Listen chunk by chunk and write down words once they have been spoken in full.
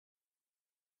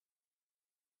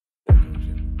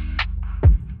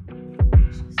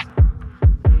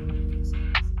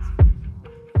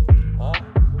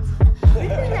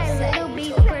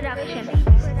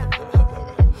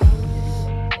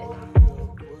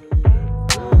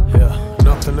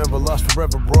Nothing ever lasts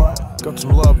forever, right? Got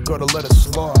some love, gotta let it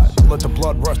slide. Let the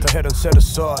blood rush to head and set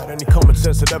aside any common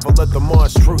sense that ever let the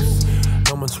mind's truth.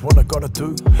 Numbers what I gotta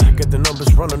do. Get the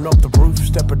numbers running up the roof.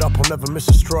 Step it up, I'll never miss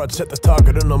a stride. Set the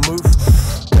target and I move.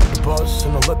 Get the buzz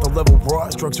and I let the level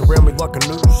rise. Drugs around me like a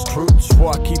noose. Truths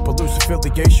why I keep a loose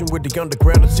affiliation with the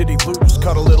underground and city loose.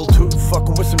 Cut a little too,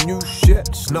 fucking with some new shit.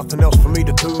 It's nothing else for me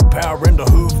to do. Power in the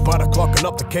hoof, by the clocking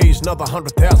up the K's. Another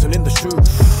 100,000 in the shoe.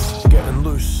 Getting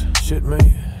loose, shit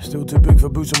mate. Still too big for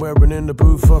boots, I'm wearing in the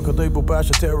booth. Fuck a label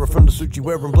bash, a terror from the suit you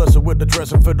wearing. Bless her with the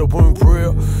dressing for the wound,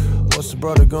 real. What's the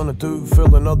brother gonna do?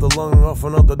 Fill another lung off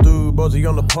another dude. Buzzy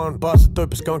on the punt, boss the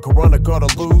dopest skunk around, I gotta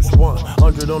lose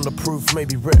 100 on the proof,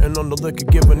 maybe written on the liquor,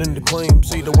 given in the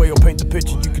claims. Either way, I'll paint the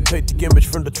picture, you can take the image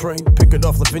from the train. Pick it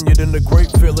off the vineyard in the grape,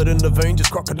 feel it in the vein.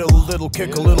 Just crocodile a little,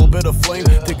 kick a little bit of flame.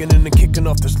 Digging in and kicking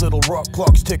off this little rock,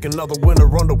 clock's ticking, another winter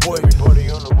on the way.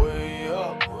 Everybody on the way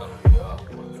up.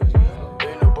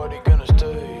 Ain't nobody gonna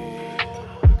stay.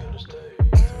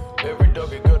 Every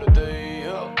doggie got a day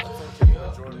up. Time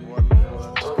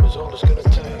is all it's gonna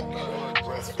take.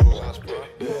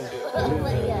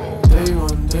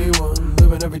 Day one,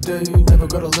 living every day. Never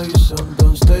gotta lay some.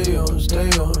 Don't stay on.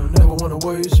 Never wanna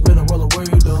waste. Spin it while away.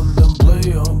 Don't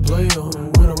play on.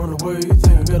 When I run away,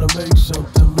 think I'm gonna make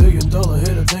something. $1 million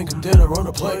hitter, thinking dinner on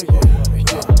a plate.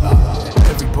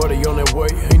 Everybody on their way,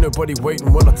 ain't nobody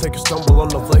waiting when I take a stumble on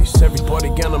the lace. Everybody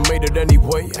gonna made it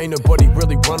anyway, ain't nobody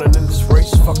really running in this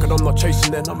race. Fuck it, I'm not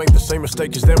chasing them, I make the same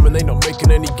mistake as them and they not making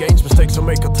any gains. Mistakes I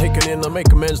make, I take it in, I make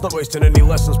amends, not wasting any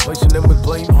lessons, placing them with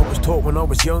blame. I was taught when I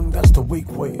was young, that's the weak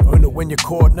way. Own it when you're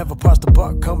caught, never pass the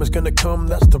buck, karma's gonna come,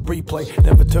 that's the replay.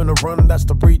 Never turn a run, that's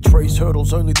the retrace.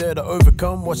 Hurdles only there to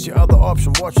overcome, what's your other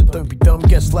option? Watch it, don't be dumb,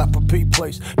 get slapped or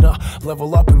P-place. Nah,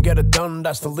 level up and get it done,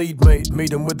 that's the lead mate.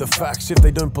 Meet them with the facts, if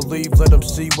they don't believe, let them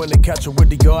see when they catch her with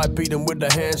the eye. Beat them with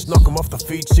the hands, knock them off the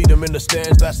feet, see them in the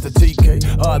stands, that's the TK.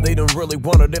 They don't really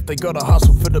want it if they gotta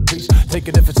hustle for the peace. Take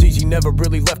it if it's easy, never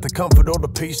really left the comfort or the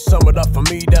peace. Sum it up for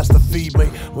me, that's the feed,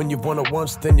 mate. When you've won it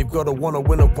once, then you've gotta wanna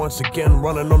win it once again.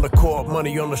 Running on the court,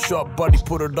 money on the shop, buddy,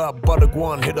 put it up, butter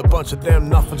guan, hit a bunch of them,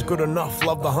 nothing's good enough.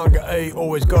 Love the hunger,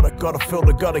 always gotta fill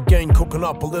the gotta gain. Cooking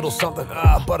up a little something,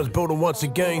 butter's building once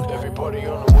again. Everybody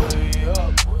on the way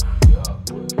up.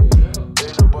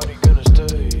 Ain't nobody gonna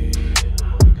stay.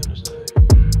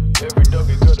 Every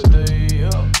doggie got a day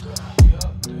up.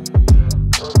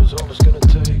 Time is all it's gonna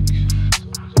take.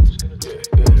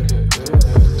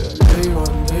 Day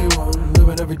one,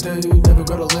 living every day. Never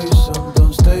gotta lay some.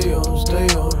 Don't stay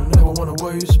on. Never wanna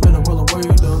waste. Spin it while away.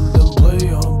 Don't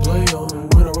play on.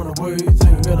 When I run away, think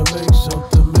I'm gonna make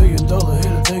something. $1 million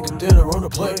hitter, thinking dinner on a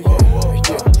plate.